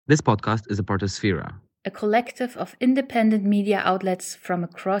This podcast is a part of Sphera, a collective of independent media outlets from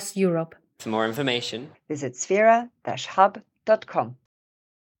across Europe. For more information, visit sphera-hub.com.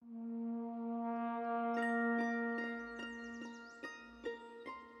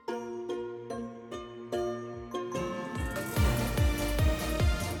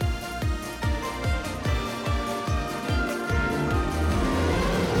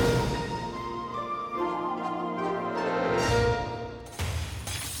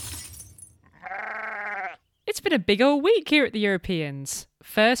 It's been a big old week here at the Europeans.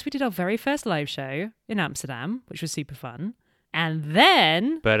 First, we did our very first live show in Amsterdam, which was super fun. And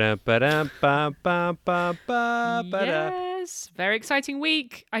then... Yes, very exciting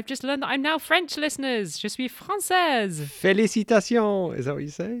week. I've just learned that I'm now French, listeners. Je suis française. Félicitations. Is that what you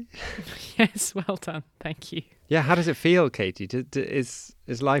say? Yes, well done. Thank you. Yeah, how does it feel, Katie? Is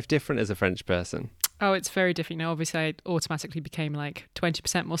life different as a French person? Oh, it's very different. Now, obviously, I automatically became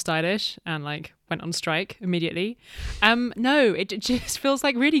 20% more stylish and went on strike immediately. No, it just feels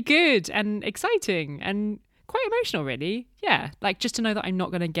really good and exciting and quite emotional, really. Yeah, just to know that I'm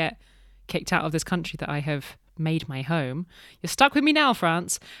not going to get kicked out of this country that I have made my home. You're stuck with me now,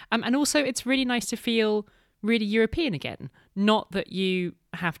 France. And also, it's really nice to feel really European again. Not that you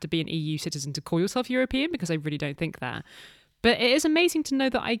have to be an EU citizen to call yourself European, because I really don't think that. But it is amazing to know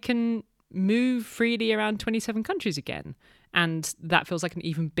that I can move freely around 27 countries again. And that feels like an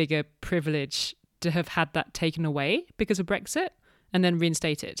even bigger privilege to have had that taken away because of Brexit and then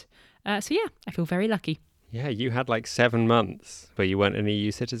reinstated. So yeah, I feel very lucky. Yeah, you had 7 months where you weren't an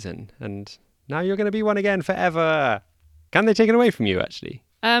EU citizen, and now you're going to be one again forever. Can they take it away from you, actually?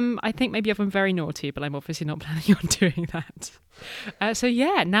 I think maybe if I'm very naughty, but I'm obviously not planning on doing that. So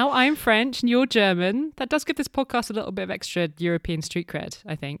yeah, now I'm French and you're German. That does give this podcast a little bit of extra European street cred,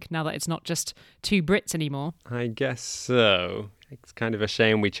 I think, now that it's not just two Brits anymore. I guess so. It's kind of a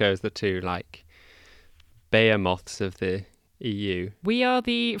shame we chose the two, behemoths of the EU. We are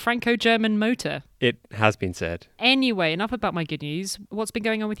the Franco-German motor. It has been said. Anyway, enough about my good news. What's been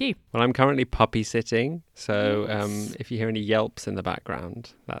going on with you? Well, I'm currently puppy sitting, so Yes. If you hear any yelps in the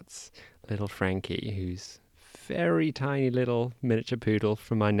background, that's little Frankie, who's very tiny little miniature poodle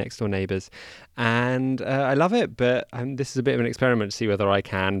from my next door neighbours. And I love it, but this is a bit of an experiment to see whether I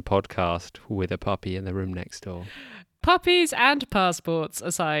can podcast with a puppy in the room next door. Puppies and passports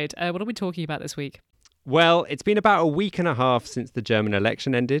aside, what are we talking about this week? Well, it's been about a week and a half since the German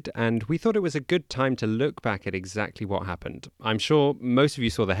election ended, and we thought it was a good time to look back at exactly what happened. I'm sure most of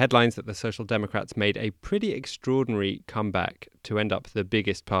you saw the headlines that the Social Democrats made a pretty extraordinary comeback to end up the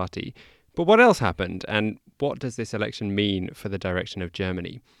biggest party. But what else happened, and what does this election mean for the direction of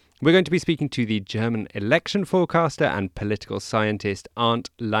Germany? We're going to be speaking to the German election forecaster and political scientist Arndt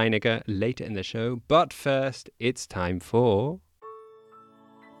Leiniger later in the show, but first, it's time for...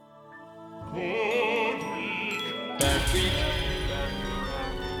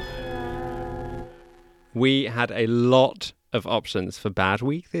 We had a lot of options for Bad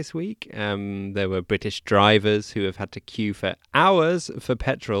Week this week. There were British drivers who have had to queue for hours for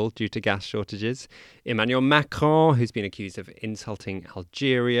petrol due to gas shortages. Emmanuel Macron, who's been accused of insulting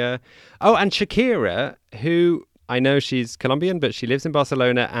Algeria. Oh, and Shakira, who... I know she's Colombian, but she lives in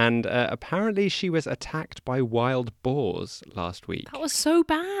Barcelona, and apparently she was attacked by wild boars last week. That was so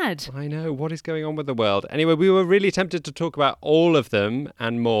bad. I know. What is going on with the world? Anyway, we were really tempted to talk about all of them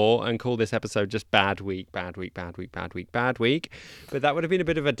and more and call this episode just Bad Week, Bad Week, Bad Week, Bad Week, Bad Week. But that would have been a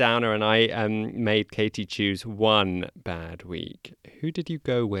bit of a downer, and I made Katie choose one bad week. Who did you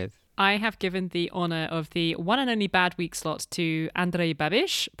go with? I have given the honour of the one and only Bad Week slot to Andrej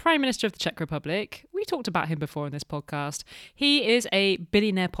Babiš, Prime Minister of the Czech Republic. We talked about him before in this podcast. He is a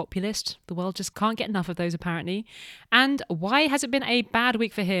billionaire populist. The world just can't get enough of those, apparently. And why has it been a bad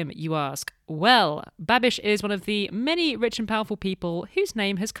week for him, you ask? Well, Babiš is one of the many rich and powerful people whose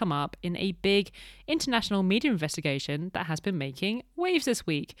name has come up in a big international media investigation that has been making waves this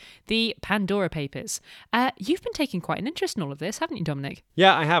week, the Pandora Papers. You've been taking quite an interest in all of this, haven't you, Dominic?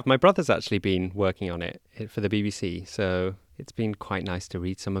 Yeah, I have. My brother's actually been working on it for the BBC, so it's been quite nice to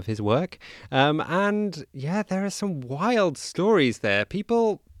read some of his work. And yeah, there are some wild stories there.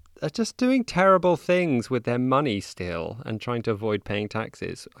 People are just doing terrible things with their money still and trying to avoid paying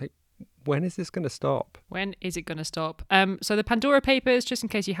taxes. When is this going to stop? When is it going to stop? So the Pandora Papers, just in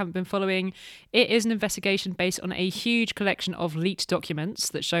case you haven't been following, it is an investigation based on a huge collection of leaked documents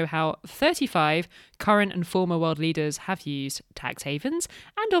that show how 35 current and former world leaders have used tax havens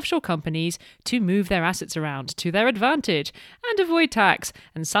and offshore companies to move their assets around to their advantage and avoid tax,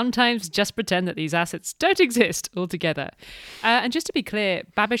 and sometimes just pretend that these assets don't exist altogether. And just to be clear,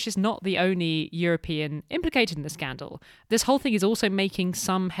 Babiš is not the only European implicated in the scandal. This whole thing is also making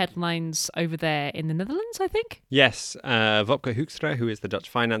some headlines over there in the Netherlands, I think. Yes, Wopke Hoekstra, who is the Dutch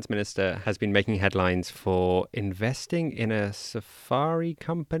finance minister, has been making headlines for investing in a safari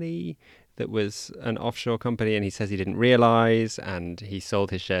company that was an offshore company, and he says he didn't realise, and he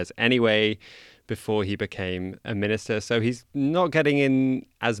sold his shares anyway before he became a minister. So he's not getting in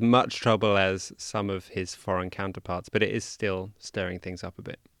as much trouble as some of his foreign counterparts, but it is still stirring things up a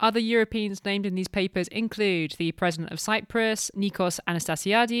bit. Other Europeans named in these papers include the president of Cyprus, Nikos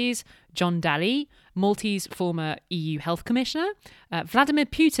Anastasiades, John Daly, Maltese former EU health commissioner. Vladimir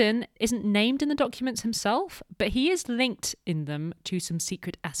Putin isn't named in the documents himself, but he is linked in them to some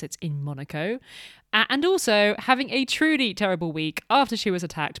secret assets in Monaco. And also, having a truly terrible week after she was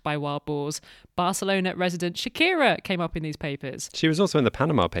attacked by wild boars, Barcelona resident Shakira came up in these papers. She was also in the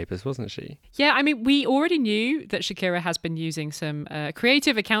Panama Papers, wasn't she? Yeah, I mean, we already knew that Shakira has been using some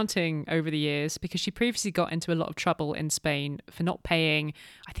creative accounting over the years because she previously got into a lot of trouble in Spain for not paying,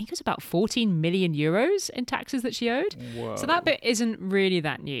 I think it was about 14 million euros in taxes that she owed. Whoa. So that bit isn't really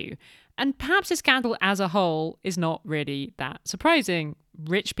that new. And perhaps the scandal as a whole is not really that surprising.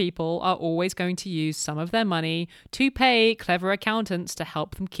 Rich people are always going to use some of their money to pay clever accountants to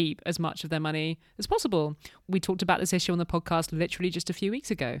help them keep as much of their money as possible. We talked about this issue on the podcast literally just a few weeks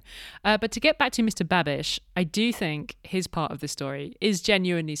ago. But to get back to Mr. Babiš, I do think his part of the story is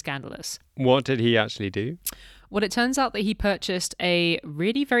genuinely scandalous. What did he actually do? Well, it turns out that he purchased a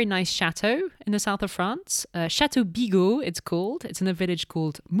really very nice chateau in the south of France. Château Bigot, it's called. It's in a village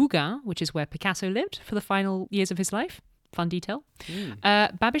called Mougins, which is where Picasso lived for the final years of his life. Fun detail.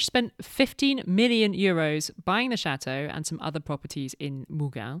 Babiš spent 15 million euros buying the chateau and some other properties in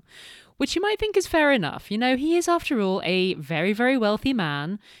Mougins, which you might think is fair enough. You know, he is, after all, a very, very wealthy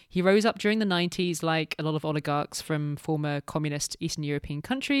man. He rose up during the 90s like a lot of oligarchs from former communist Eastern European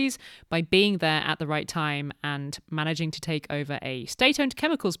countries by being there at the right time and managing to take over a state-owned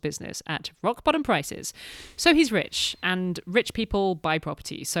chemicals business at rock-bottom prices. So he's rich, and rich people buy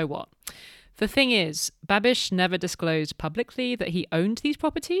property, so what? The thing is, Babiš never disclosed publicly that he owned these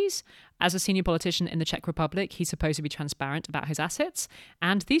properties. As a senior politician in the Czech Republic, he's supposed to be transparent about his assets,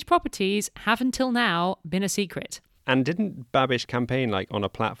 and these properties have until now been a secret. And didn't Babiš campaign on a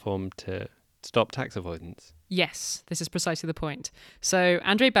platform to stop tax avoidance? Yes, this is precisely the point. So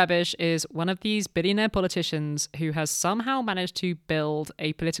Andrej Babiš is one of these billionaire politicians who has somehow managed to build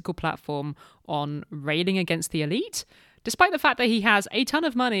a political platform on railing against the elite, despite the fact that he has a ton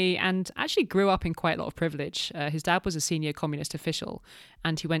of money and actually grew up in quite a lot of privilege. His dad was a senior communist official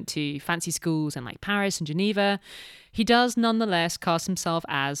and he went to fancy schools in Paris and Geneva. He does nonetheless cast himself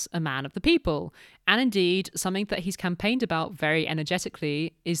as a man of the people. And indeed, something that he's campaigned about very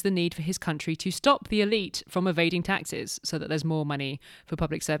energetically is the need for his country to stop the elite from evading taxes so that there's more money for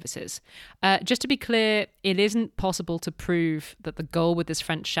public services. Just to be clear, it isn't possible to prove that the goal with this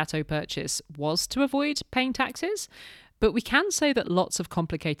French chateau purchase was to avoid paying taxes. But we can say that lots of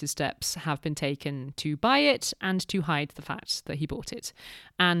complicated steps have been taken to buy it and to hide the fact that he bought it.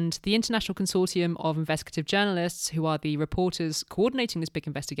 And the International Consortium of Investigative Journalists, who are the reporters coordinating this big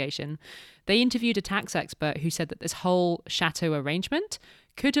investigation, they interviewed a tax expert who said that this whole chateau arrangement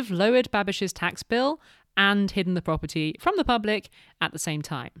could have lowered Babiš's tax bill and hidden the property from the public at the same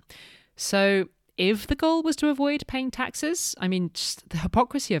time. So if the goal was to avoid paying taxes, I mean, just the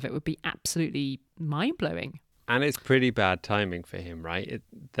hypocrisy of it would be absolutely mind-blowing. And it's pretty bad timing for him, right?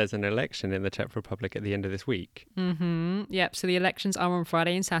 There's an election in the Czech Republic at the end of this week. Mm-hmm. Yep. So the elections are on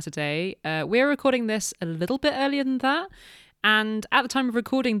Friday and Saturday. We're recording this a little bit earlier than that. And at the time of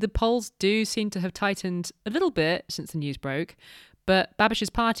recording, the polls do seem to have tightened a little bit since the news broke. But Babiš's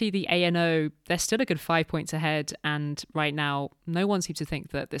party, the ANO, they're still a good 5 points ahead. And right now, no one seems to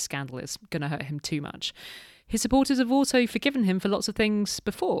think that this scandal is going to hurt him too much. His supporters have also forgiven him for lots of things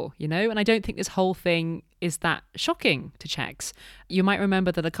before, and I don't think this whole thing is that shocking to Czechs. You might remember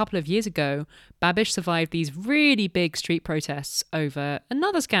that a couple of years ago, Babiš survived these really big street protests over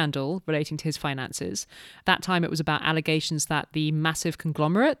another scandal relating to his finances. That time it was about allegations that the massive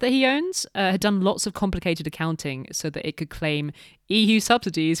conglomerate that he owns had done lots of complicated accounting so that it could claim EU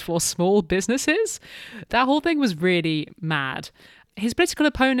subsidies for small businesses. That whole thing was really mad. His political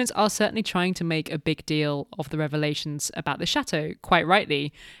opponents are certainly trying to make a big deal of the revelations about the chateau, quite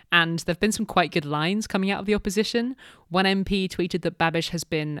rightly, and there have been some quite good lines coming out of the opposition. One MP tweeted that Babiš has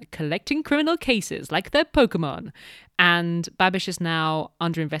been collecting criminal cases like they're Pokemon, and Babiš is now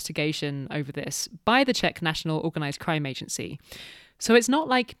under investigation over this by the Czech National Organised Crime Agency. So it's not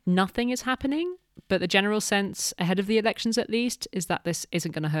like nothing is happening, but the general sense, ahead of the elections at least, is that this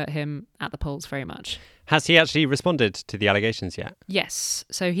isn't going to hurt him at the polls very much. Has he actually responded to the allegations yet? Yes.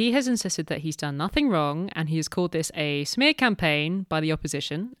 So he has insisted that he's done nothing wrong, and he has called this a smear campaign by the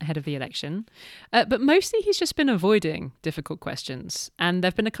opposition ahead of the election. But mostly he's just been avoiding difficult questions. And there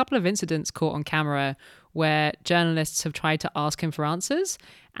have been a couple of incidents caught on camera where journalists have tried to ask him for answers,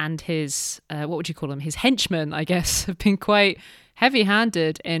 and his, what would you call them? His henchmen, I guess, have been quite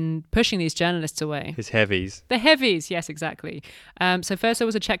heavy-handed in pushing these journalists away. His heavies. The heavies, yes, exactly. So first there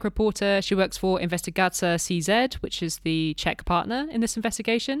was a Czech reporter. She works for Investigace CZ, which is the Czech partner in this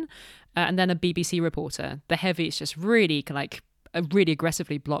investigation, and then a BBC reporter. The heavies just really really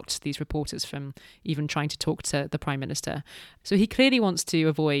aggressively blocked these reporters from even trying to talk to the Prime Minister. So he clearly wants to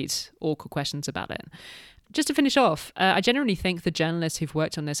avoid awkward questions about it. Just to finish off, I generally think the journalists who've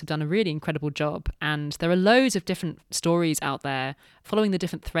worked on this have done a really incredible job, and there are loads of different stories out there following the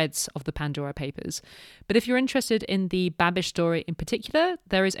different threads of the Pandora Papers. But if you're interested in the Babiš story in particular,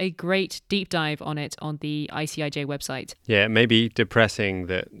 there is a great deep dive on it on the ICIJ website. Yeah, it may be depressing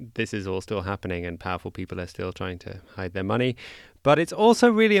that this is all still happening and powerful people are still trying to hide their money. But it's also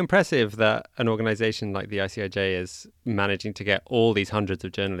really impressive that an organisation like the ICIJ is managing to get all these hundreds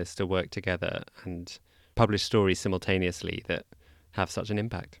of journalists to work together and publish stories simultaneously that have such an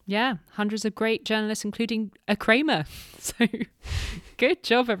impact. Yeah, hundreds of great journalists, including a Kramer. So good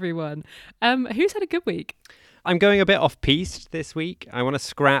job, everyone. Who's had a good week? I'm going a bit off-piste this week. I want to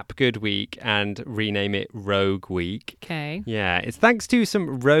scrap Good Week and rename it Rogue Week. Okay. Yeah, it's thanks to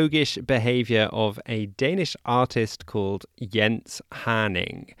some roguish behaviour of a Danish artist called Jens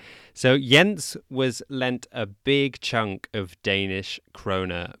Hanning. So Jens was lent a big chunk of Danish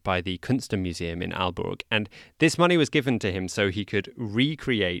kroner by the Kunstmuseum in Aalborg, and this money was given to him so he could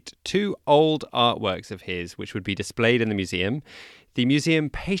recreate two old artworks of his which would be displayed in the museum. The museum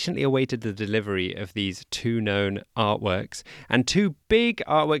patiently awaited the delivery of these two known artworks, and two big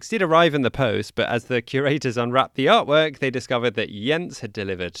artworks did arrive in the post, but as the curators unwrapped the artwork, they discovered that Jens had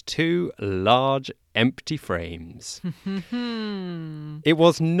delivered two large empty frames. It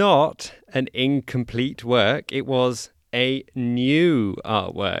was not an incomplete work, it was a new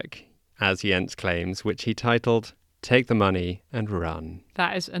artwork, as Jens claims, which he titled Take the Money and Run.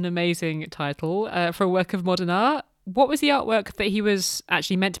 That is an amazing title for a work of modern art. What was the artwork that he was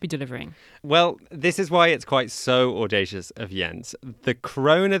actually meant to be delivering? Well, this is why it's quite so audacious of Jens. The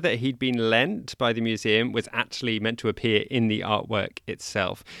kroner that he'd been lent by the museum was actually meant to appear in the artwork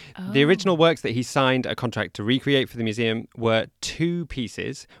itself. Oh. The original works that he signed a contract to recreate for the museum were two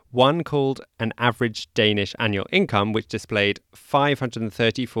pieces. One called An Average Danish Annual Income, which displayed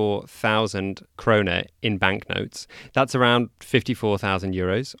 534,000 kroner in banknotes. That's around 54,000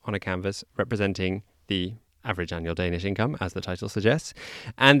 euros on a canvas, representing the average annual Danish income, as the title suggests.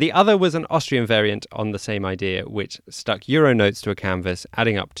 And the other was an Austrian variant on the same idea, which stuck euro notes to a canvas,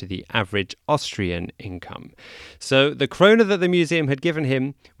 adding up to the average Austrian income. So the kroner that the museum had given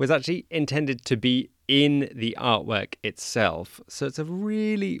him was actually intended to be in the artwork itself. So it's a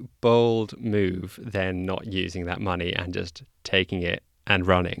really bold move, then not using that money and just taking it and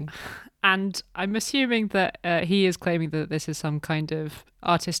running. And I'm assuming that he is claiming that this is some kind of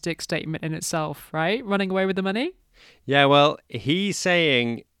artistic statement in itself, right? Running away with the money? Yeah, well, he's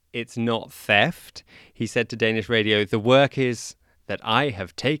saying it's not theft. He said to Danish radio, the work is that I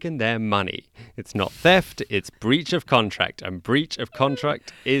have taken their money. It's not theft, it's breach of contract, and breach of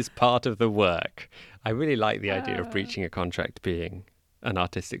contract is part of the work. I really like the idea of breaching a contract being an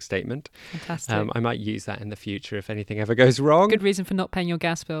artistic statement. Fantastic. I might use that in the future if anything ever goes wrong. Good reason for not paying your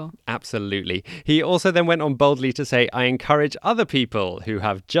gas bill. Absolutely. He also then went on boldly to say, I encourage other people who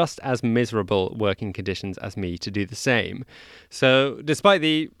have just as miserable working conditions as me to do the same. So despite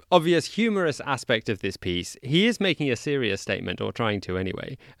the obvious humorous aspect of this piece, he is making a serious statement, or trying to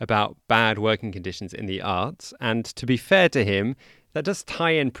anyway, about bad working conditions in the arts. And to be fair to him, that does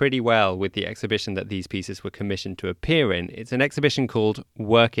tie in pretty well with the exhibition that these pieces were commissioned to appear in. It's an exhibition called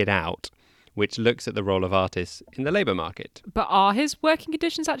Work It Out, which looks at the role of artists in the labour market. But are his working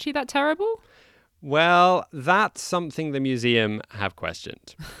conditions actually that terrible? Well, that's something the museum have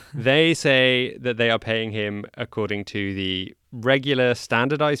questioned. They say that they are paying him according to the regular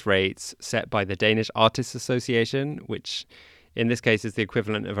standardised rates set by the Danish Artists Association, which in this case is the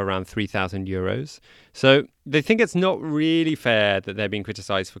equivalent of around 3,000 euros. So they think it's not really fair that they're being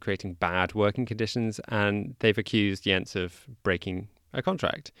criticised for creating bad working conditions, and they've accused Jens of breaking a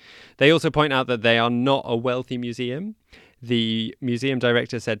contract. They also point out that they are not a wealthy museum. The museum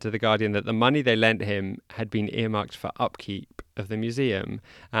director said to The Guardian that the money they lent him had been earmarked for upkeep of the museum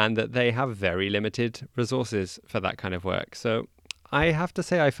and that they have very limited resources for that kind of work. So I have to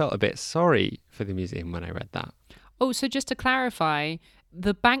say I felt a bit sorry for the museum when I read that. Oh, so just to clarify,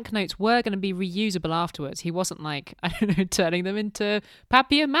 the banknotes were going to be reusable afterwards. He wasn't like, I don't know, turning them into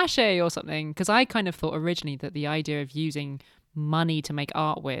papier-mâché or something. Because I kind of thought originally that the idea of using money to make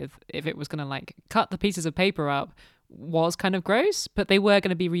art with, if it was going to like cut the pieces of paper up, was kind of gross, but they were going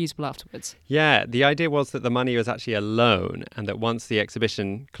to be reusable afterwards. Yeah, the idea was that the money was actually a loan and that once the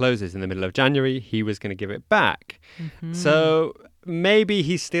exhibition closes in the middle of January, he was going to give it back. Mm-hmm. So maybe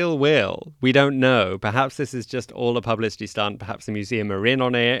he still will. We don't know. Perhaps this is just all a publicity stunt. Perhaps the museum are in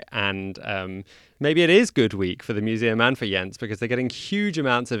on it, and maybe it is good week for the museum and for Jens because they're getting huge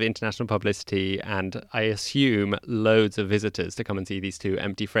amounts of international publicity and I assume loads of visitors to come and see these two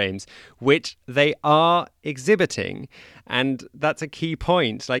empty frames, which they are exhibiting. And that's a key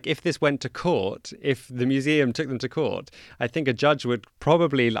point. Like if this went to court, if the museum took them to court, I think a judge would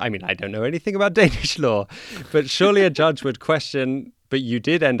probably, I mean, I don't know anything about Danish law, but surely a judge would question, but you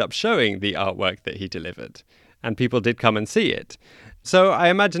did end up showing the artwork that he delivered and people did come and see it. So I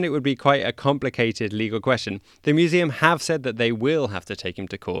imagine it would be quite a complicated legal question. The museum have said that they will have to take him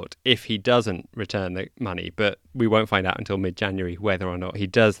to court if he doesn't return the money, but we won't find out until mid-January whether or not he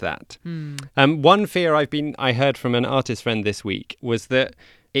does that. One fear I heard from an artist friend this week was that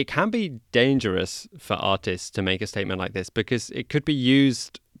it can be dangerous for artists to make a statement like this because it could be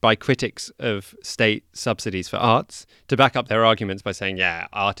used by critics of state subsidies for arts to back up their arguments by saying, yeah,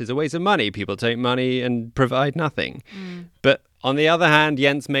 art is a waste of money. People take money and provide nothing. But on the other hand,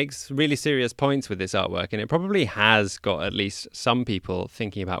 Jens makes really serious points with this artwork, and it probably has got at least some people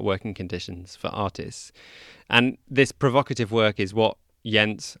thinking about working conditions for artists. And this provocative work is what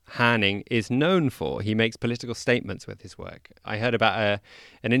Jens Hanning is known for. He makes political statements with his work. I heard about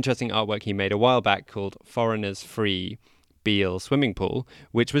an interesting artwork he made a while back called Foreigners Free Beale Swimming Pool,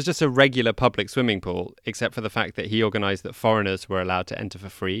 which was just a regular public swimming pool, except for the fact that he organised that foreigners were allowed to enter for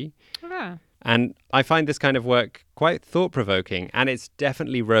free. Yeah. And I find this kind of work quite thought-provoking, and it's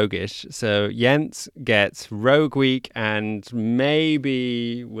definitely roguish. So Jens gets Rogue Week, and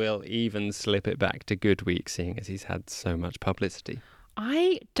maybe we'll even slip it back to Good Week, seeing as he's had so much publicity.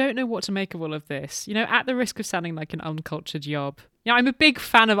 I don't know what to make of all of this. You know, at the risk of sounding like an uncultured yob. Yeah, I'm a big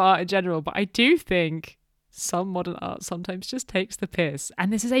fan of art in general, but I do think some modern art sometimes just takes the piss.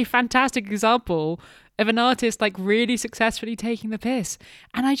 And this is a fantastic example of an artist like really successfully taking the piss.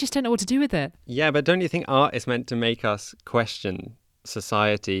 And I just don't know what to do with it. Yeah, but don't you think art is meant to make us question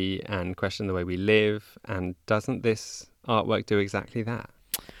society and question the way we live? And doesn't this artwork do exactly that?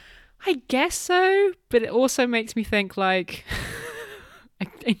 I guess so, but it also makes me think like,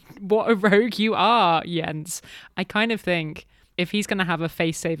 what a rogue you are, Jens. I kind of think if he's going to have a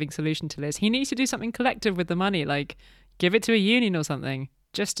face-saving solution to this, he needs to do something collective with the money, like give it to a union or something.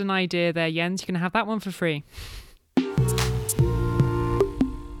 Just an idea there, Jens. You can have that one for free.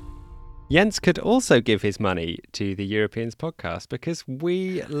 Jens could also give his money to the Europeans podcast because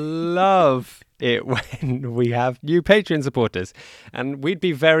we love it when we have new Patreon supporters. And we'd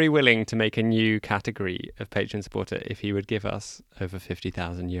be very willing to make a new category of Patreon supporter if he would give us over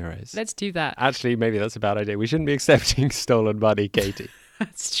 50,000 euros. Let's do that. Actually, maybe that's a bad idea. We shouldn't be accepting stolen money, Katie.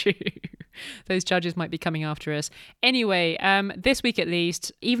 That's true. Those judges might be coming after us. Anyway, this week at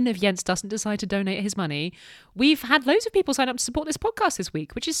least, even if Jens doesn't decide to donate his money, we've had loads of people sign up to support this podcast this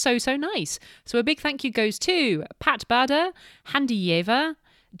week, which is so nice. So a big thank you goes to Pat Bader, Handy Yeva,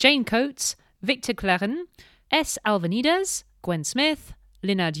 Jane Coates, Victor Claren, S. Alvanides, Gwen Smith,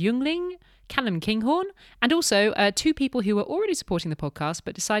 Linard Jungling, Callum Kinghorn, and also two people who were already supporting the podcast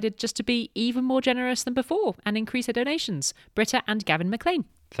but decided just to be even more generous than before and increase their donations, Britta and Gavin McLean.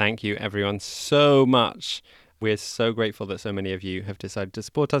 Thank you, everyone, so much. We're so grateful that so many of you have decided to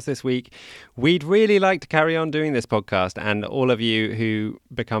support us this week. We'd really like to carry on doing this podcast, and all of you who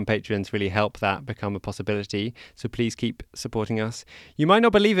become patrons really help that become a possibility. So please keep supporting us. You might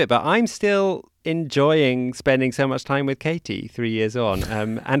not believe it, but I'm still enjoying spending so much time with Katie 3 years on.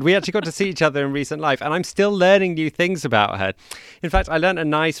 And we actually got to see each other in recent life, and I'm still learning new things about her. In fact, I learned a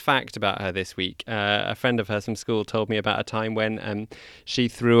nice fact about her this week. A friend of hers from school told me about a time when she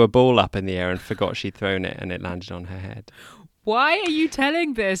threw a ball up in the air and forgot she'd thrown it, and it landed on her head. Why are you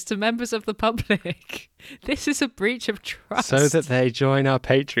telling this to members of the public? This is a breach of trust. So that they join our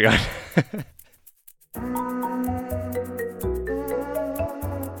Patreon.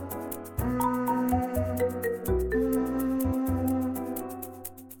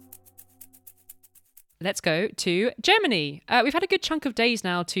 Let's go to Germany. We've had a good chunk of days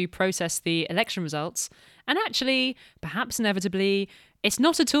now to process the election results. And actually, perhaps inevitably, it's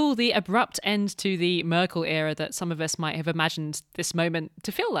not at all the abrupt end to the Merkel era that some of us might have imagined this moment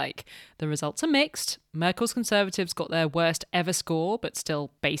to feel like. The results are mixed. Merkel's Conservatives got their worst ever score, but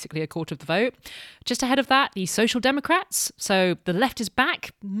still basically a quarter of the vote. Just ahead of that, the Social Democrats. So the left is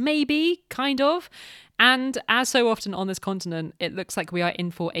back, maybe, kind of. And as so often on this continent, it looks like we are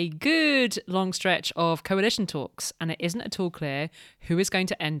in for a good long stretch of coalition talks, and it isn't at all clear who is going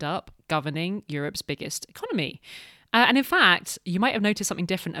to end up governing Europe's biggest economy. And in fact, you might have noticed something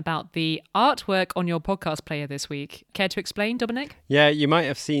different about the artwork on your podcast player this week. Care to explain, Dominic? Yeah, you might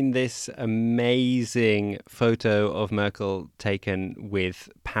have seen this amazing photo of Merkel taken with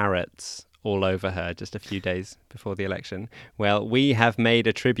parrots all over her just a few days before the election. Well, we have made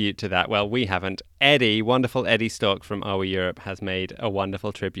a tribute to that. Well, we haven't. Wonderful Eddie Stock from Are We Europe has made a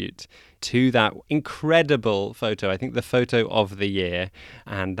wonderful tribute to that incredible photo. I think the photo of the year.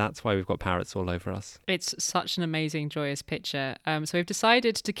 And that's why we've got parrots all over us. It's such an amazing, joyous picture. So we've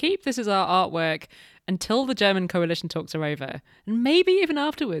decided to keep this as our artwork until the German coalition talks are over, and maybe even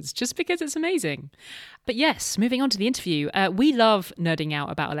afterwards, just because it's amazing. But yes, moving on to the interview, we love nerding out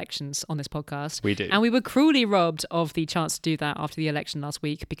about elections on this podcast. We do. And we were cruelly robbed of the chance to do that after the election last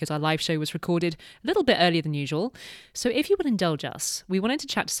week because our live show was recorded a little bit earlier than usual. So if you will indulge us, we wanted to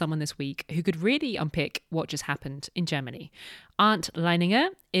chat to someone this week who could really unpick what just happened in Germany. Arndt Leininger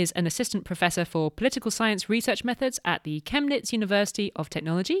is an assistant professor for political science research methods at the Chemnitz University of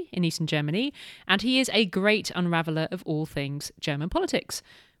Technology in eastern Germany, and he is a great unraveller of all things German politics.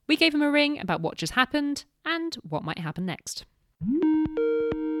 We gave him a ring about what just happened and what might happen next.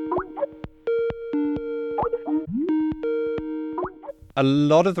 A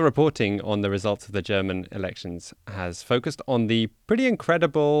lot of the reporting on the results of the German elections has focused on the pretty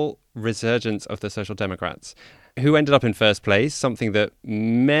incredible resurgence of the Social Democrats, who ended up in first place, something that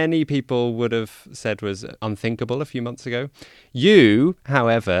many people would have said was unthinkable a few months ago. You,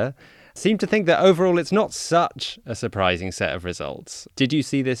 however, seem to think that overall it's not such a surprising set of results. Did you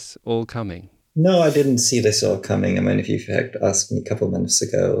see this all coming? No, I didn't see this all coming. I mean, if you had asked me a couple of months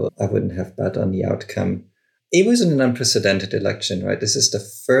ago, I wouldn't have bet on the outcome. It was an unprecedented election, right? This is the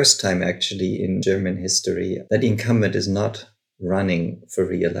first time actually in German history that the incumbent is not running for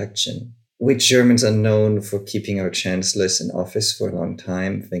re-election. We Germans are known for keeping our chancellors in office for a long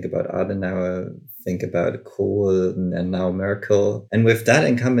time. Think about Adenauer, think about Kohl, and now Merkel. And with that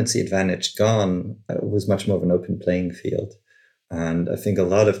incumbency advantage gone, it was much more of an open playing field. And I think a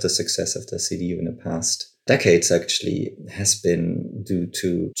lot of the success of the CDU in the past decades actually has been due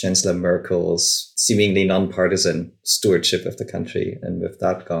to Chancellor Merkel's seemingly nonpartisan stewardship of the country. And with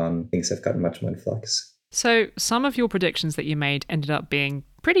that gone, things have gotten much more in flux. So some of your predictions that you made ended up being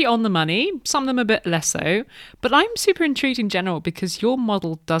pretty on the money, some of them a bit less so. But I'm super intrigued in general because your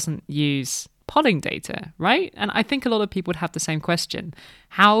model doesn't use polling data, right? And I think a lot of people would have the same question.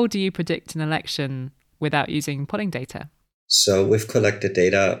 How do you predict an election without using polling data? So we've collected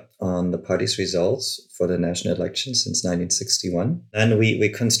data on the party's results for the national election since 1961. And we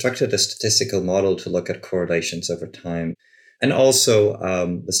constructed a statistical model to look at correlations over time. And also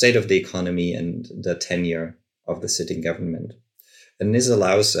the state of the economy and the tenure of the sitting government. And this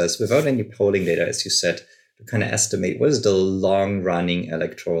allows us, without any polling data, as you said, to kind of estimate what is the long-running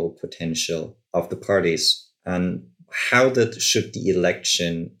electoral potential of the parties and how should the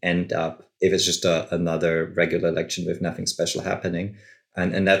election end up if it's just another regular election with nothing special happening.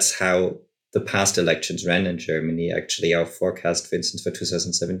 And that's how the past elections ran in Germany. Actually, our forecast, for instance, for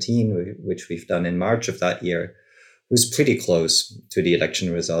 2017, which we've done in March of that year, was pretty close to the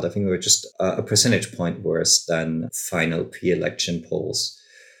election result. I think we were just a percentage point worse than final pre-election polls.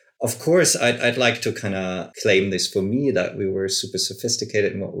 Of course, I'd like to kind of claim this for me that we were super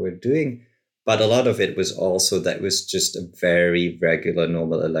sophisticated in what we were doing. But a lot of it was also that it was just a very regular,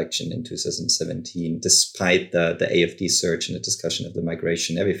 normal election in 2017. Despite the AfD surge and the discussion of the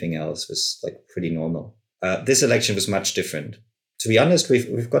migration, everything else was like pretty normal. This election was much different. To be honest,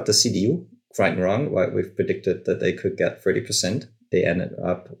 we've got the CDU quite wrong. We've predicted that they could get 30%. They ended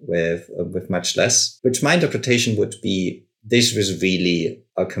up with much less, which my interpretation would be this was really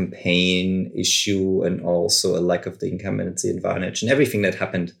a campaign issue and also a lack of the incumbency advantage and everything that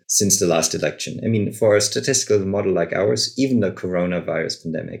happened since the last election. I mean, for a statistical model like ours, even the coronavirus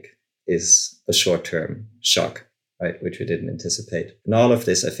pandemic is a short-term shock, right, which we didn't anticipate. And all of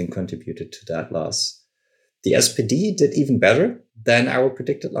this, I think, contributed to that loss. The SPD did even better than our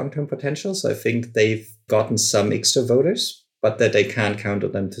predicted long-term potential. So I think they've gotten some extra voters, but that they can't count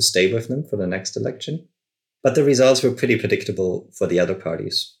on them to stay with them for the next election. But the results were pretty predictable for the other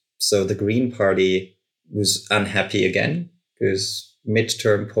parties. So the Green Party was unhappy again because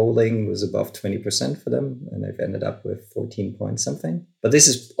midterm polling was above 20% for them, and they've ended up with 14 point something. But this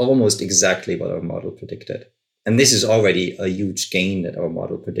is almost exactly what our model predicted. And this is already a huge gain that our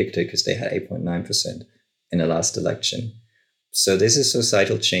model predicted because they had 8.9% in the last election. So this is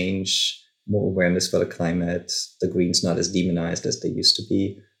societal change, more awareness for the climate, the Greens not as demonized as they used to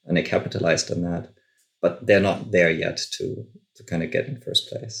be, and they capitalized on that. But they're not there yet to kind of get in first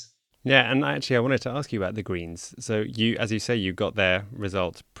place. Yeah, and actually I wanted to ask you about the Greens. So you, as you say, you got their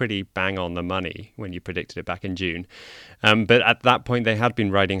result pretty bang on the money when you predicted it back in June. But at that point, they had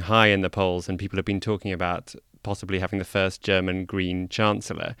been riding high in the polls and people have been talking about possibly having the first German Green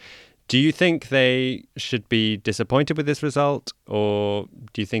Chancellor. Do you think they should be disappointed with this result, or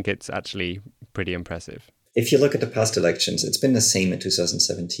do you think it's actually pretty impressive? If you look at the past elections, it's been the same in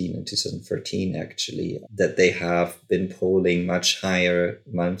 2017 and 2013, actually, that they have been polling much higher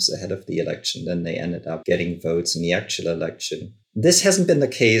months ahead of the election than they ended up getting votes in the actual election. This hasn't been the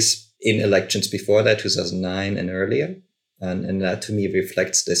case in elections before that, 2009 and earlier. And that, to me,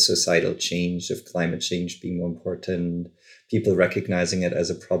 reflects this societal change of climate change being more important, people recognizing it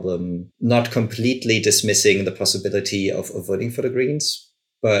as a problem, not completely dismissing the possibility of voting for the Greens.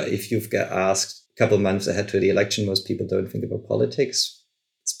 But if you've got asked a couple of months ahead to the election, most people don't think about politics.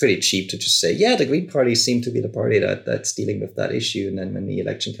 It's pretty cheap to just say, yeah, the Green Party seemed to be the party that's dealing with that issue. And then when the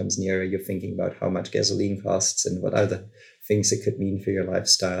election comes nearer, you're thinking about how much gasoline costs and what other things it could mean for your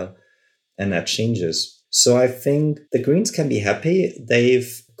lifestyle. And that changes. So I think the Greens can be happy.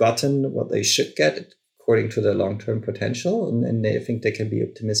 They've gotten what they should get according to their long-term potential. And they think they can be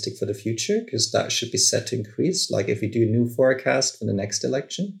optimistic for the future because that should be set to increase. Like if we do a new forecast for the next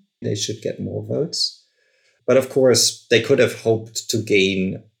election, they should get more votes. But of course, they could have hoped to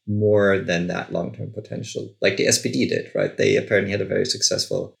gain more than that long-term potential, like the SPD did, right? They apparently had a very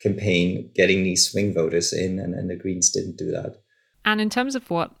successful campaign getting these swing voters in, and the Greens didn't do that. And in terms of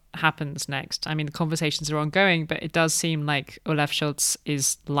what happens next, I mean, the conversations are ongoing, but it does seem like Olaf Scholz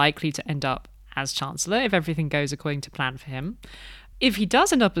is likely to end up as Chancellor if everything goes according to plan for him. If he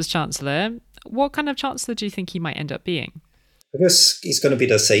does end up as Chancellor, what kind of Chancellor do you think he might end up being? I guess he's going to be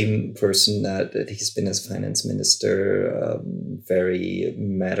the same person that he's been as finance minister, very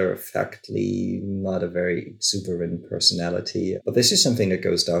matter-of-factly, not a very exuberant personality. But this is something that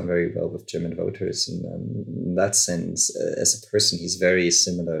goes down very well with German voters. And in that sense, as a person, he's very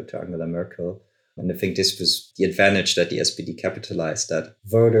similar to Angela Merkel. And I think this was the advantage that the SPD capitalized, that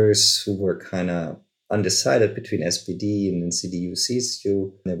voters who were kind of undecided between SPD and then CDU,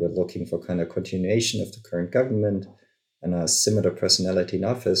 CSU, they were looking for kind of continuation of the current government and a similar personality in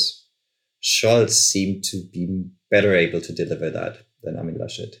office. Scholz seemed to be better able to deliver that than Armin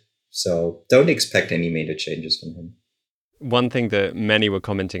Laschet. So don't expect any major changes from him. One thing that many were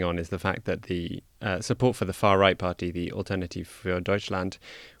commenting on is the fact that the support for the far-right party, the Alternative für Deutschland,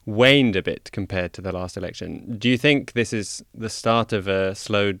 waned a bit compared to the last election. Do you think this is the start of a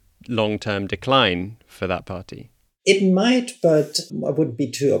slow, long-term decline for that party? It might, but I wouldn't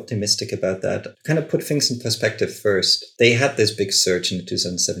be too optimistic about that. Kind of put things in perspective first. They had this big surge in the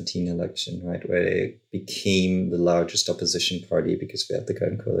 2017 election, right, where they became the largest opposition party because we had the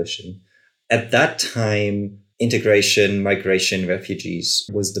Grand Coalition. At that time, integration, migration, refugees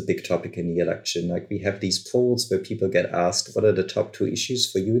was the big topic in the election. Like we have these polls where people get asked, what are the top 2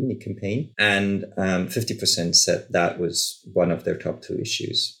 issues for you in the campaign? And 50% said that was one of their top 2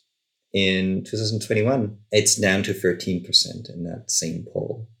 issues. In 2021, it's down to 13% in that same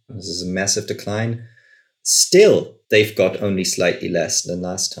poll. This is a massive decline. Still, they've got only slightly less than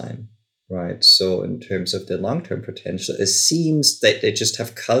last time, right? So in terms of the long-term potential, it seems that they just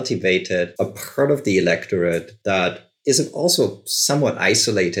have cultivated a part of the electorate that is also somewhat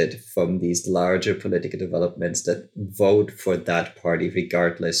isolated from these larger political developments that vote for that party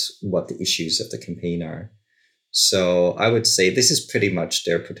regardless what the issues of the campaign are. So I would say this is pretty much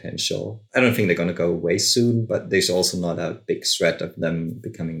their potential. I don't think they're going to go away soon, but there's also not a big threat of them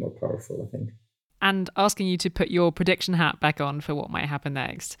becoming more powerful, I think. And asking you to put your prediction hat back on for what might happen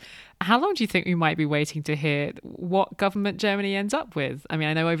next, how long do you think we might be waiting to hear what government Germany ends up with? I mean,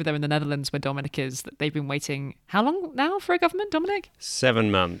 I know over there in the Netherlands where Dominic is, that they've been waiting how long now for a government, Dominic? 7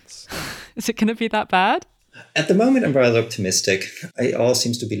 months. Is it going to be that bad? At the moment, I'm rather optimistic. It all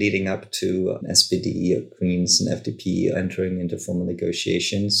seems to be leading up to SPD, Greens and FDP entering into formal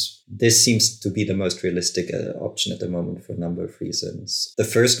negotiations. This seems to be the most realistic option at the moment for a number of reasons. The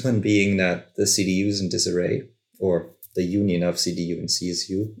first one being that the CDU is in disarray, or the union of CDU and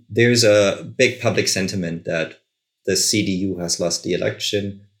CSU. There's a big public sentiment that the CDU has lost the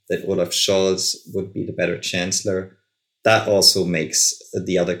election, that Olaf Scholz would be the better chancellor, that also makes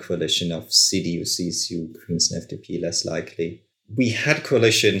the other coalition of CDU, CSU, Greens and FDP less likely. We had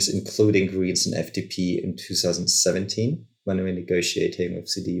coalitions including Greens and FDP in 2017 when we were negotiating with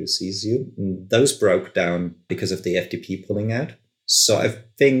CDU, CSU. And those broke down because of the FDP pulling out. So I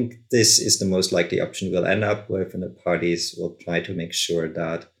think this is the most likely option we'll end up with, and the parties will try to make sure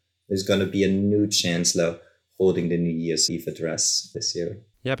that there's going to be a new chancellor holding the New Year's Eve address this year.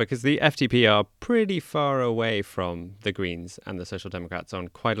 Yeah, because the FDP are pretty far away from the Greens and the Social Democrats on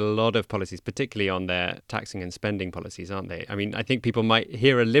quite a lot of policies, particularly on their taxing and spending policies, aren't they? I mean, I think people might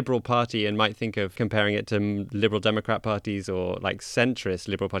hear a Liberal Party and might think of comparing it to Liberal Democrat parties or like centrist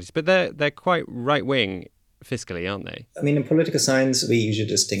Liberal parties, but they're quite right-wing fiscally, aren't they? I mean, in political science, we usually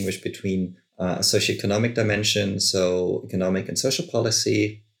distinguish between a socioeconomic dimension, so economic and social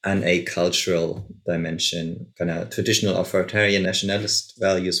policy, and a cultural dimension, kind of traditional authoritarian nationalist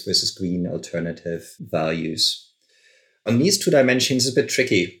values versus green alternative values. On these two dimensions, it's a bit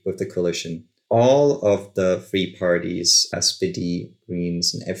tricky with the coalition. All of the three parties, SPD,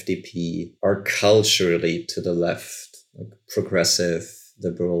 Greens, and FDP, are culturally to the left, like progressive,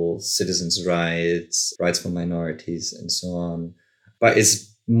 liberal, citizens' rights, rights for minorities, and so on. But it's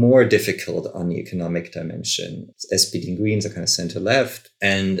more difficult on the economic dimension. SPD and Greens are kind of center-left,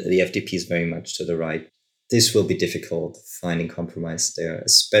 and the FDP is very much to the right. This will be difficult finding compromise there,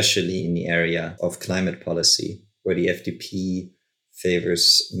 especially in the area of climate policy, where the FDP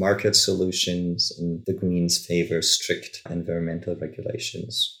favors market solutions and the Greens favor strict environmental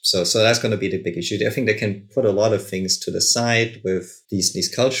regulations. So that's going to be the big issue. I think they can put a lot of things to the side with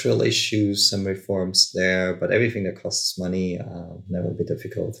these cultural issues, some reforms there, but everything that costs money, that will be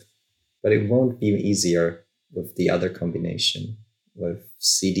difficult. But it won't be easier with the other combination, with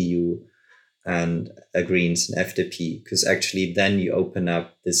CDU and Greens and FDP, because actually then you open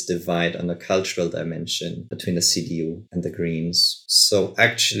up this divide on the cultural dimension between the CDU and the Greens. So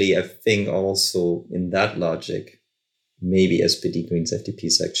actually, I think also in that logic, maybe SPD, Greens, FDP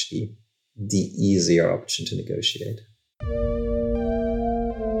is actually the easier option to negotiate.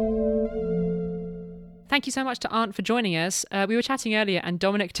 Thank you so much to Arndt for joining us. We were chatting earlier and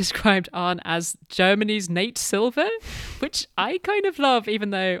Dominic described Arndt as Germany's Nate Silver, which I kind of love,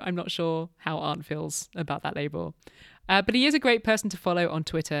 even though I'm not sure how Arndt feels about that label. But he is a great person to follow on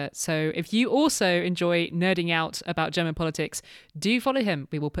Twitter. So if you also enjoy nerding out about German politics, do follow him.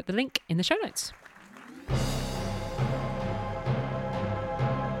 We will put the link in the show notes.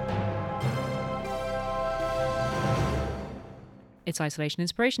 It's Isolation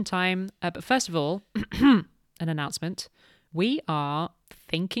Inspiration time. But first of all, an announcement. We are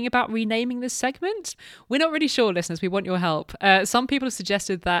thinking about renaming this segment. We're not really sure, listeners. We want your help. Some people have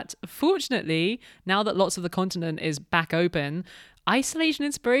suggested that, fortunately, now that lots of the continent is back open, Isolation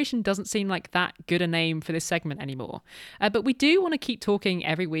Inspiration doesn't seem like that good a name for this segment anymore. But we do want to keep talking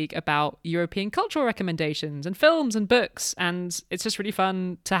every week about European cultural recommendations and films and books. And it's just really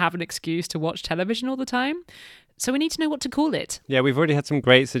fun to have an excuse to watch television all the time. So we need to know what to call it. Yeah, we've already had some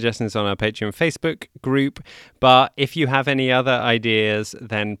great suggestions on our Patreon Facebook group, but if you have any other ideas,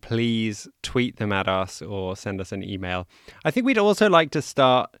 then please tweet them at us or send us an email. I think we'd also like to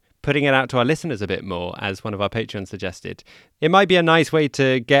start putting it out to our listeners a bit more, as one of our Patreons suggested. It might be a nice way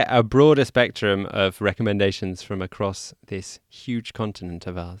to get a broader spectrum of recommendations from across this huge continent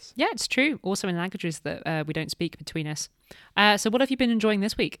of ours. Yeah, it's true. Also in languages that we don't speak between us. So what have you been enjoying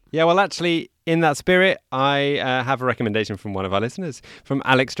this week? Yeah, well, actually, in that spirit, I have a recommendation from one of our listeners, from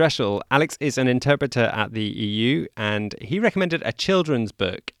Alex Dreschel. Alex is an interpreter at the EU, and he recommended a children's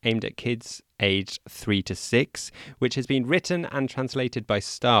book aimed at kids aged 3 to 6, which has been written and translated by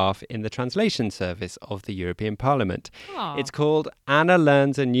staff in the translation service of the European Parliament. Aww. It's called Anna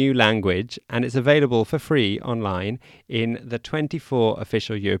Learns a New Language, and it's available for free online in the 24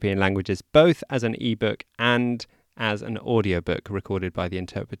 official European languages, both as an ebook and as an audiobook recorded by the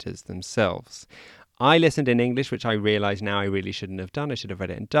interpreters themselves. I listened in English, which I realise now I really shouldn't have done. I should have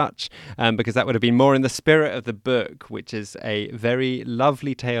read it in Dutch, because that would have been more in the spirit of the book, which is a very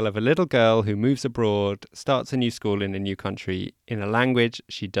lovely tale of a little girl who moves abroad, starts a new school in a new country in a language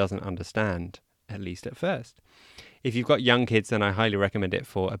she doesn't understand, at least at first. If you've got young kids, then I highly recommend it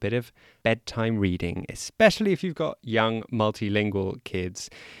for a bit of bedtime reading, especially if you've got young multilingual kids.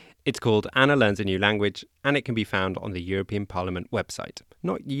 It's called Anna Learns a New Language, and it can be found on the European Parliament website.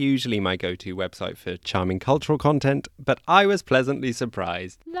 Not usually my go-to website for charming cultural content, but I was pleasantly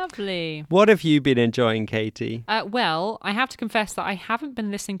surprised. Lovely. What have you been enjoying, Katie? Well, I have to confess that I haven't been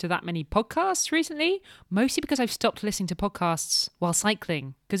listening to that many podcasts recently, mostly because I've stopped listening to podcasts while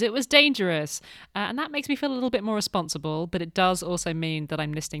cycling, because it was dangerous. And that makes me feel a little bit more responsible, but it does also mean that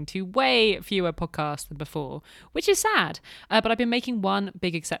I'm listening to way fewer podcasts than before, which is sad. But I've been making one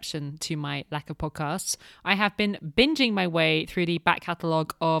big exception to my lack of podcasts. I have been binging my way through the back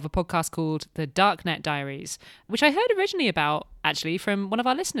catalogue of a podcast called The Darknet Diaries, which I heard originally about, actually, from one of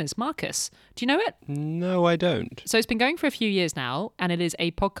our listeners, Marcus. Do you know it? No, I don't. So it's been going for a few years now, and it is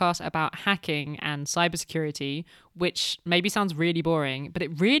a podcast about hacking and cybersecurity, which maybe sounds really boring, but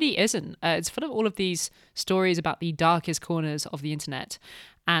it really isn't. It's full of all of these stories about the darkest corners of the internet.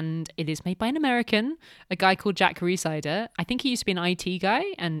 And it is made by an American, a guy called Jack Rhysider. I think he used to be an IT guy,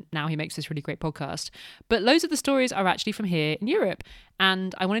 and now he makes this really great podcast. But loads of the stories are actually from here in Europe.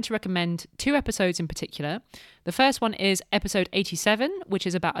 And I wanted to recommend 2 episodes in particular. The first one is episode 87, which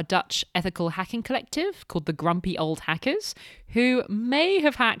is about a Dutch ethical hacking collective called the Grumpy Old Hackers, who may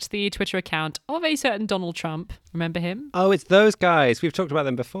have hacked the Twitter account of a certain Donald Trump. Remember him? Oh, it's those guys. We've talked about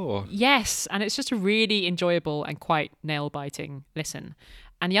them before. Yes, and it's just a really enjoyable and quite nail-biting listen.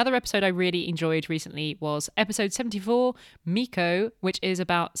 And the other episode I really enjoyed recently was episode 74, Miko, which is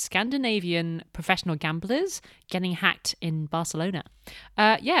about Scandinavian professional gamblers getting hacked in Barcelona.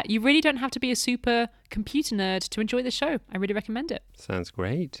 You really don't have to be a super computer nerd to enjoy the show. I really recommend it. Sounds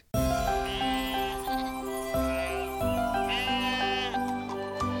great.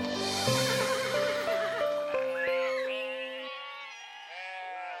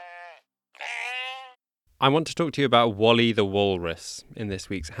 I want to talk to you about Wally the walrus in this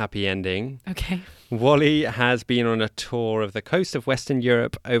week's happy ending. Okay. Wally has been on a tour of the coast of Western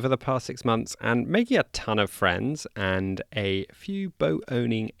Europe over the past 6 months and making a ton of friends and a few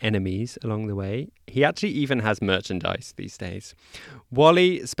boat-owning enemies along the way. He actually even has merchandise these days.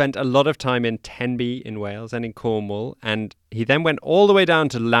 Wally spent a lot of time in Tenby in Wales and in Cornwall, and he then went all the way down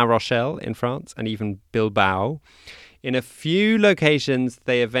to La Rochelle in France and even Bilbao. In a few locations,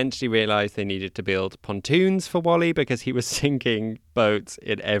 they eventually realised they needed to build pontoons for Wally because he was sinking boats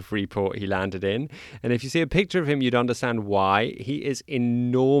in every port he landed in. And if you see a picture of him, you'd understand why. He is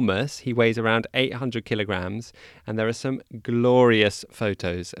enormous. He weighs around 800 kilograms. And there are some glorious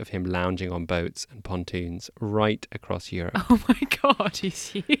photos of him lounging on boats and pontoons right across Europe. Oh my God, he's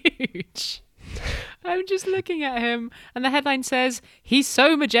huge. I'm just looking at him, and the headline says, he's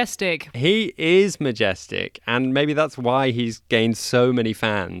so majestic. He is majestic, and maybe that's why he's gained so many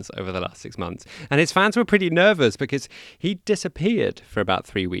fans over the last 6 months. And his fans were pretty nervous because he disappeared for about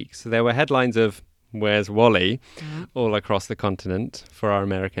 3 weeks. So there were headlines of, "Where's Wally?" all across the continent. For our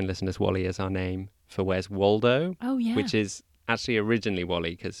American listeners, Wally is our name for Where's Waldo? Oh, yeah. Which is actually originally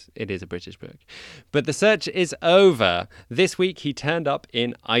Wally because it is a British book. But the search is over. This week he turned up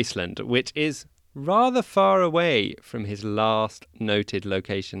in Iceland, which is rather far away from his last noted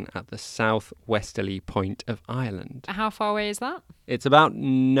location at the southwesterly point of Ireland. How far away is that? It's about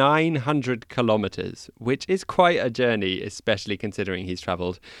 900 kilometres, which is quite a journey, especially considering he's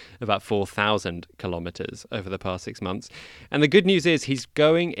travelled about 4,000 kilometres over the past 6 months. And the good news is he's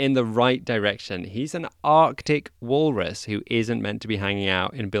going in the right direction. He's an Arctic walrus who isn't meant to be hanging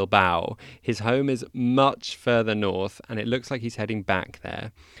out in Bilbao. His home is much further north, and it looks like he's heading back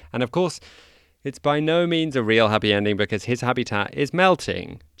there. And of course, it's by no means a real happy ending because his habitat is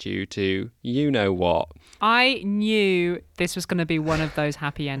melting due to you-know-what. I knew this was going to be one of those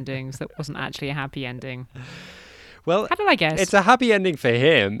happy endings that wasn't actually a happy ending. Well, how did I guess? It's a happy ending for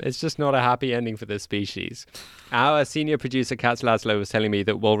him. It's just not a happy ending for the species. Our senior producer, Katz Laszlo, was telling me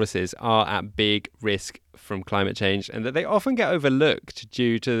that walruses are at big risk from climate change and that they often get overlooked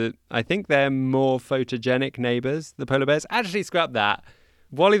due to, I think, their more photogenic neighbours, the polar bears. Actually, scrap that.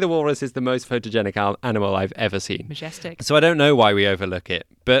 Wally the walrus is the most photogenic animal I've ever seen. Majestic. So I don't know why we overlook it,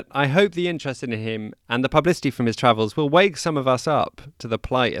 but I hope the interest in him and the publicity from his travels will wake some of us up to the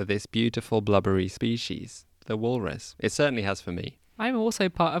plight of this beautiful blubbery species, the walrus. It certainly has for me. I'm also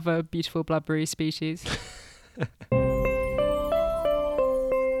part of a beautiful blubbery species.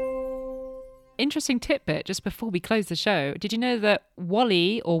 Interesting tidbit just before we close the show. Did you know that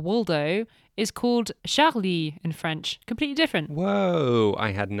Wally, or Waldo, is called Charlie in French. Completely different. Whoa,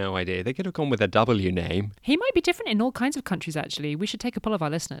 I had no idea. They could have gone with a W name. He might be different in all kinds of countries, actually. We should take a poll of our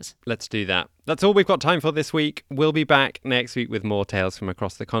listeners. Let's do that. That's all we've got time for this week. We'll be back next week with more tales from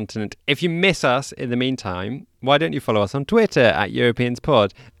across the continent. If you miss us in the meantime, why don't you follow us on Twitter at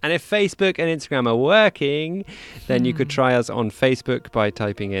EuropeansPod? And if Facebook and Instagram are working, then you could try us on Facebook by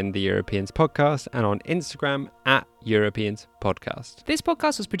typing in the Europeans Podcast and on Instagram at Europeans Podcast. This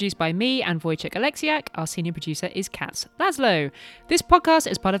podcast was produced by me and Wojciech Aleksiak. Our senior producer is Katz Laszlo. This podcast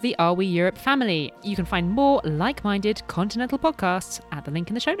is part of the Are We Europe family. You can find more like-minded continental podcasts at the link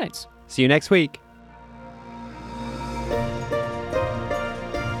in the show notes. See you next week.